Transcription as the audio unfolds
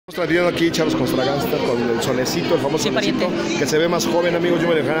transmitiendo aquí charros contra gansters con el sonecito, el famoso sonecito, que se ve más joven, amigos. Yo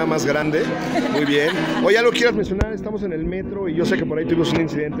me dejaba más grande. Muy bien. Oye, algo quieras mencionar, estamos en el metro y yo sé que por ahí tuvimos un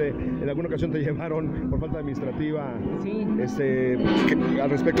incidente. En alguna ocasión te llevaron por falta administrativa. Sí. Al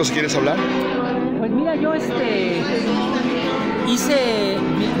respecto, si quieres hablar. Pues mira, yo hice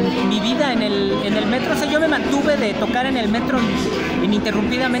mi vida en el metro. O sea, yo me mantuve de tocar en el metro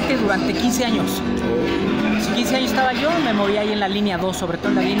ininterrumpidamente durante 15 años. 15 años estaba yo, me movía ahí en la línea 2, sobre todo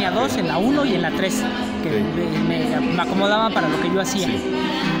en la línea 2, en la 1 y en la 3, que me acomodaban para lo que yo hacía. Sí.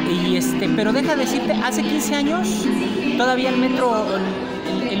 Pero deja decirte, hace 15 años todavía el metro,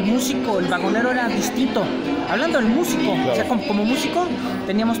 el músico, el vagonero era distinto. Hablando del músico, claro. O sea, como músico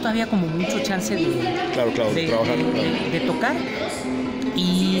teníamos todavía como mucho chance de trabajar, de tocar.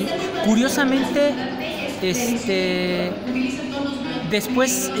 Y curiosamente,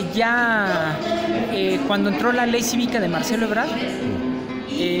 después ya cuando entró la ley cívica de Marcelo Ebrard,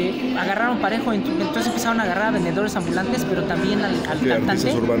 agarraron parejo, entonces empezaron a agarrar a vendedores ambulantes, pero también al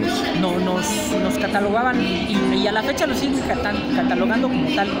cantante. No, nos catalogaban y a la fecha lo siguen catalogando como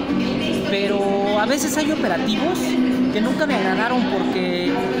tal, pero a veces hay operativos que nunca me agradaron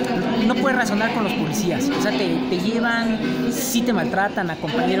porque no puedes razonar con los policías. O sea, te llevan, sí te maltratan, a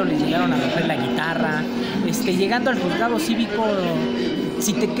compañeros les llegaron a romper la guitarra. Llegando al juzgado cívico,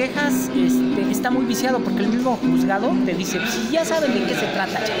 si te quejas, está muy viciado porque el mismo juzgado te dice, si ya saben de qué se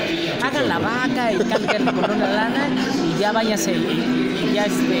trata, hagan la vaca y cálquenle con una lana y ya váyase,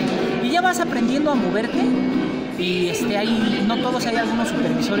 y ya vas aprendiendo a moverte. Y no todos, hay algunos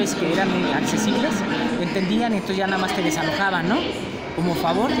supervisores que eran accesibles, entendían, y entonces ya nada más te desalojaban, ¿no? Como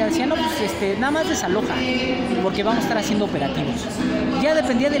favor, ya decían, no, pues nada más desaloja, porque vamos a estar haciendo operativos. Ya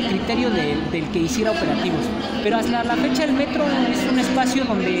dependía del criterio del que hiciera operativos, pero hasta la fecha el metro es un espacio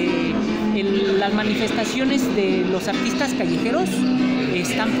donde las manifestaciones de los artistas callejeros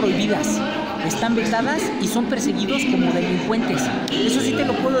están prohibidas, están vetadas y son perseguidos como delincuentes. Eso sí te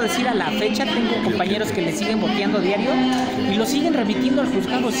lo puedo decir a la fecha. Tengo compañeros que le siguen boteando diario y lo siguen remitiendo al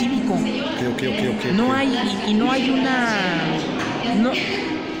juzgado cívico. No hay, y no hay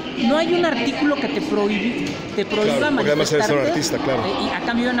no hay un artículo que te prohíba porque además eres un artista, claro. Y a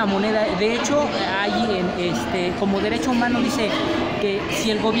cambio de una moneda. De hecho, hay como derecho humano dice que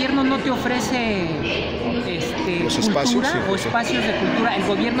si el gobierno no te ofrece los cultura espacios, o espacios de cultura, el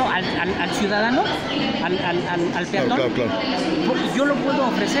gobierno al ciudadano, al peatón, claro. Yo lo puedo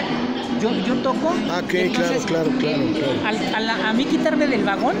ofrecer. Yo toco. Entonces, claro. A mí quitarme del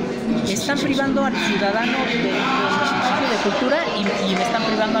vagón, están privando al ciudadano del espacio de cultura y me están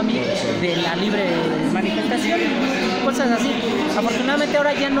privando a mí de la libre manifestación, cosas así. Afortunadamente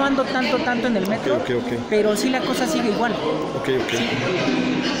ahora ya no ando tanto en el metro, pero sí la cosa sigue igual.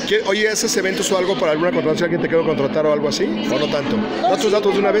 Sí. Oye, ¿haces eventos o algo para alguna contratación? ¿Alguien te quiere contratar o algo así? ¿O no tanto? ¿Da tus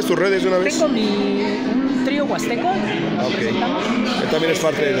datos de una vez, tus redes de una vez? Tengo un trío huasteco. También es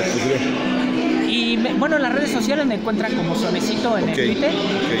parte de la cultura. Y bueno, en las redes sociales me encuentran como Sonecito en el Twitter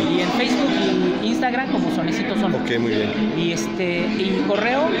y en Facebook y Instagram como Sonecito Son. Muy bien. Y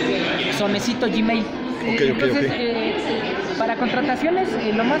correo Sonecito Gmail. Entonces, para contrataciones,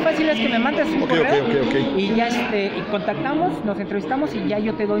 lo más fácil es que me mandes un correo y ya contactamos, nos entrevistamos y ya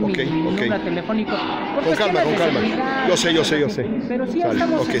yo te doy mi número telefónico. Con calma. Yo sé. Pero sí,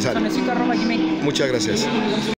 estamos en sonecito@gmail. Muchas gracias.